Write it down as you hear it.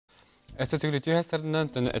Эстетикли хасардан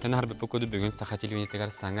этен харбы букуду бүгүн саха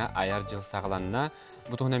телевидениетегер саҥа айар жыл саҕаланна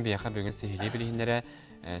бутугунан бияха бүгүн сихили билигиннере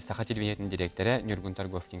саха телевидениетин директоры Нюргун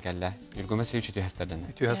Торговкин келла. Нюргун Васильевич хасардан.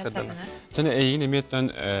 Төн эйин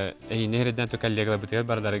эметтен эйнерден төкәллегә битер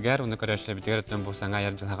бардарыгар, уны көрәшә битер төн бу саҥа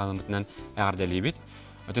айар жыл саҕаланытынан агардалыбит.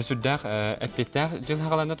 Өтө сүддәк әппеттәк жыл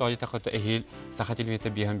саҕаланна тоҗита кото эйил саха телевидениете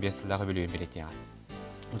биһәм бесилдагы билүү билетия.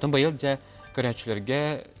 Утын быйыл жа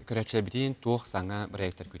көрәчләр битин тух саҥа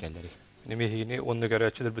проекттер күтәлләри. Немехини онны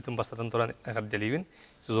көрәчләр битин бастырдан торан агардалыбын.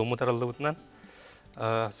 Сезон таралды бутнан.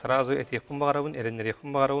 Сразу этекпен багарабын,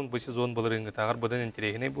 эреннерекпен багарабын. Бу сезон булырынгы тагыр будан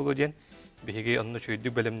интерегине булу ден. Биһиге онны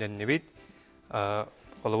чөйдүк белемнән небит.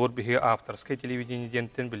 Коловор биһиге авторское телевидение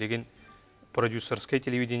дентен билеген продюсерское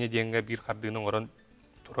телевидение денге бир хардының орын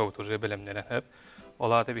турабыт уже белемнән хәп.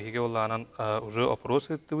 Олаты биһиге олланан уже опрос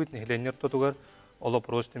иттибит, нехленнер тотугар. Ол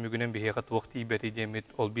опрос темигүнен биһиге туакты ибәти демит,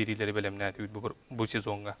 ол бириләре белемнән тибит бу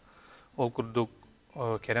сезонга. Ол курдук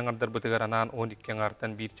керен ардар бытыгар анан 12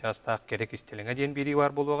 артан бир частак керек истелеңе ден бири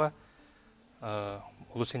бар болуга.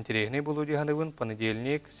 Улус интерегине болу дигәнебен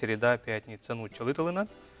понедельник, среда, пятница учылы тылынан,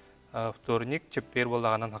 вторник, четверг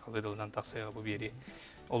болганан хакылы тылынан таксыга бу бири.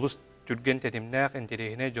 Улус түрген тетимнәк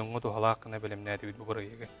интерегине жоңго тухалак кына белемнәр бит бу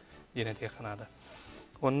бурыгы. Дене технада.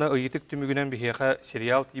 Онна ыйтык түмүгүнен биһига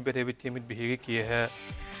сериал тибете бит темит биһиге кие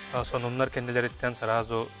сонуннар кенделерден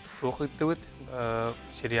сразу окуйдубут,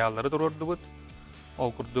 сериаллары турурдубут.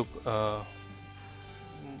 Ол курдук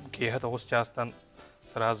кие 9 частан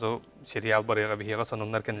сразу сериал барыга биһига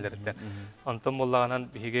сонуннар кенделерден. Антон боллаганан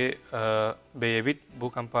биһиге бейбит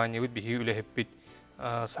бу компания бит биһи үлехпит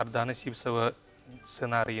Сарданы Сибсова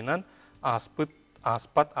сценарийынан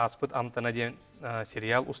аспат амтана ден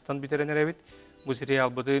сериал устан битеренер бит. Бу сериал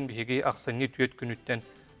бутын биһиге аксанны төт күнүттен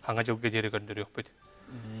хаңа жылга дери көрдөрөк бит.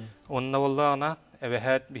 Онна боллагана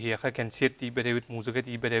эвехат биһига концерт тиберебит, музыка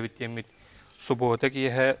тиберебит темит. Суббота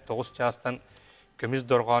кие 9 частан көмүз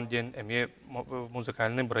дорган ден эме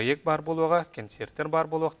музыкальный проект бар болуга, концерттер бар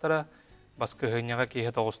болуктара, башка хыняга кие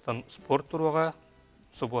 9тан спорт туруга,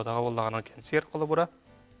 субботага боллагана концерт кылып бура.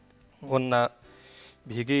 Онна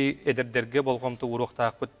биһиге эдердерге болгомту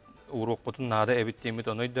урок бутун нада эбит темит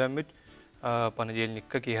оной дөмүт.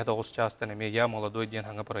 Понедельникка кие 9 частан эме я молодой ден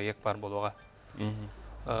хаңа проект бар болуга.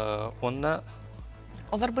 Онна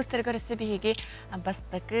Олар быстыр көрөсө биһиги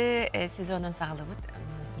бастакы сезонун сагалыбыт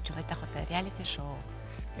учулайта хота реалити шоу.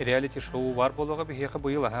 Реалити шоу бар болуга биһиге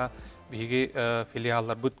быйыл биһиге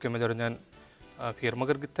филиаллар бут көмөлөрүнөн фирма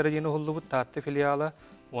кыргыттары дени холлубут татты филиалы.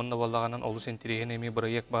 Онна боллаганан олус интереген эми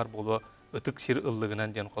проект бар болу ытык сир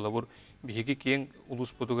ыллыгынан ден колобур биһиге кең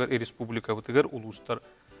улус бутугар республика бутугар улустар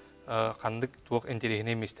кандык туак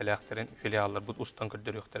интерегине местелактерин филиаллар бут устан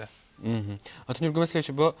көрдөрөктөр. Атын Нюргун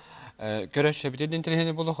Васильевич бу көрөшө бит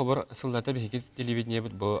интерегине болу хабар сылдата биһиге телевидение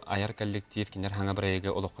бу айар коллектив кинер хаңа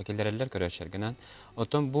бирайга олокко келдерелер көрөшөргөнөн.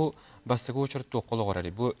 Отон бу бастыгы учур токколо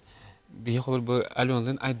горали. Бу биһиге хабар бу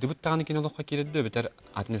алонлын айдыбыт таганы кине олокко келди бетер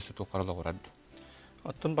атын өстө токкороло горады.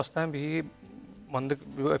 Отон бастан биһиге мандык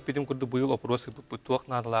эпидем курду быйыл опрос бу туак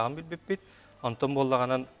надалаган бит. Антон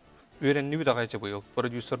боллаганан Үйренни бит агайча быйыл.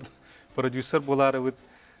 Продюсер болары бит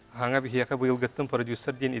хаңа биһиге быйыл гыттын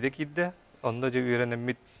продюсер ден иде кидде. Онда же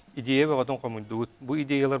үйренемит идея багатын комундут. Бу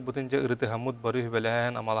идеялар бутынча ырыты хамут бары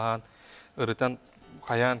белән амалаан ырытан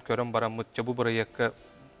хаян көрөн барамыт чабу проектка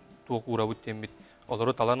тук урабыт темит.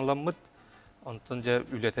 Олары таланыламыт. Онтон же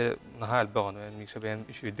үлете наха албаган. Миксе бен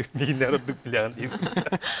ишүдүк мигинер үрдүк билгән дип.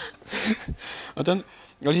 Отон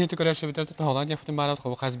олинте көрөшө бит Холландия футбол барат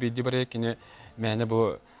хобы хазбиди проект кине мәне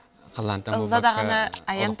бу Калантан бу бакка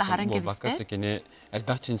аян тахаран кебисте. Кене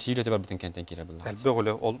элбахчын чилете бар битен кентен кире булла. Элбе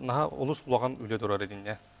оле ол наха улус улаган үле турар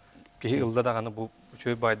идинне. Ки ылда даганы бу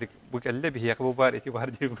чөй байдык бу келде биһиге бу бар эти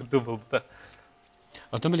бар дип курду булды.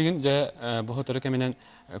 Атом билген же бу хоторы кеменен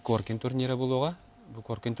коркин турниры булуга. Бу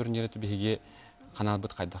коркин турниры биһиге канал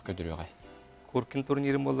бит кайдак көдөрөгай. Коркин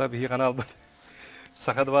турниры болла биһиге канал бит.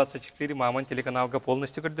 Саха 24 маман телеканалга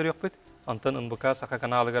полностью көдөрөк бит. Антон НБК Саха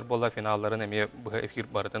каналыгар болла финалларын эме бу эфир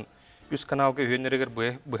бардын. Үз каналга өйнөрөгөр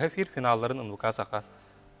бу эфир финалларын НБК Саха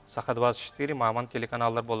 24 маман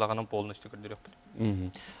телеканаллар боллаганын полностью көдөрөк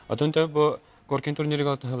бит. Атонта бу коркин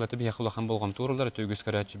турнирге атылаты биһиге кулахан болгон турлар төгүс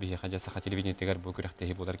көрөчү биһиге Саха телевидениетегер бу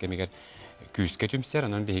күрәктеги булар кемигер күскә түмсәр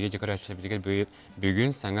анан биһиге көрөчү бигер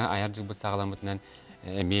бүгүн саңа айар жыл сагаламытынан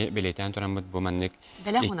эми билетен турамыт бу маннык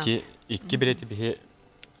iki bileti bihi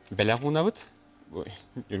belahunavut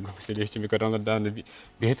Нюргун Васильевич микрофондардан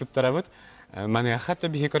биһи туттарабыт маны хатта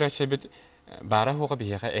биһи көрөчөбүт бара хуга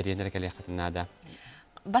биһига эренер келе хатынада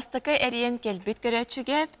Бастакы эриен келбит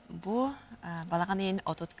көрөчүгө бу балаганын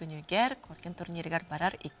отут күнүгер коркен турниригер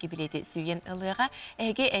барар 2 билети сүйен ылыга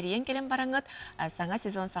эге эриен келен бараңыт саңа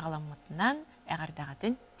сезон сагаламмытынан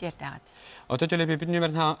эгардагатын тердагат. Ото төлөбү бир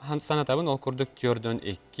нөмер санатабын ол курдук тёрдөн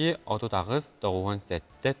 2 отут агыз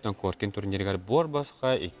 97 тон коркен турниригер бор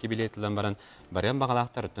босқа 2 билетилен баран баран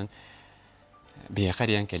багалактар өттөн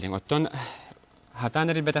бияқариен келен оттон Хатан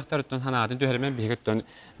ребятахтар оттон ханаатын төһөрмен бигеттон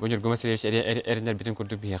гөнөргөмө селеш эрендер битин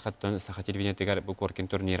курдук бияқаттон саха телевидениетегер бу коркен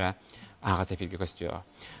турнира агас эфирге көстүө.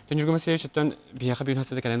 Төнөргөмө селеш оттон бияқа бин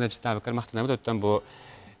хасада календа життабыкар мактанабы оттон бу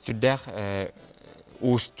сүрдэх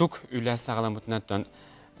устук үлә сагаламытнан тон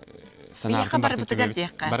санаатын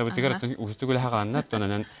барбытыгар оттон устук үлә хаганнан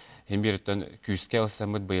тонанан хембиртон күскә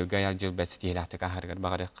алсамыт быйылга ял жыл бәситиеләхтәк ахаргар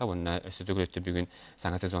багарыкка онна өсөтөгөлөттө бүгүн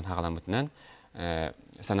саңа сезон хагаламытнан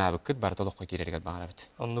санабыккыт бартолокко кирергер багарабыт.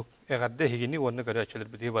 Оннук эгадде хигини онны көрө ачылыр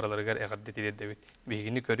бити бараларыгар эгадде тирдебит.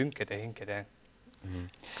 Бигини көрүн кетехин кетең.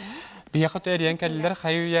 Бияка төрен келлер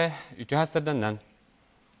хаюя үтү хасырданнан.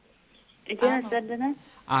 Үтү хасырданан?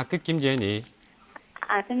 Акыт ким дени?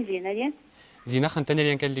 Атым Зина ден. Зина хантан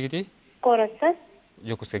эрен келлигити? Корасы.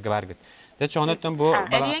 Жокуска баргыт. Тэ чоноттон бу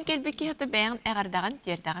Эрен келбики хаты бәян эгардаган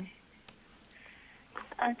тердаган.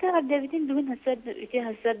 Anta devletin bugün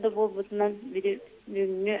hasarda bol butundan bir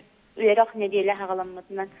ünlü üyerak nedeniyle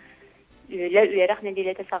hagalanmasından üyerak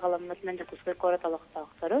nedeniyle de sağlanmasından da kusur koratalakta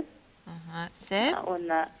aktarır. Seb?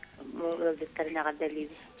 Ona öldüklerine kadar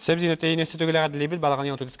Seb zinete institutugula gadlibil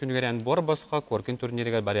balagani otuz günügeren bor bosqa korkin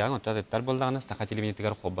turniriga baryan otatettar boldagana saha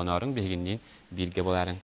televideniyetegar hobbanarın bilginnin bilge boların.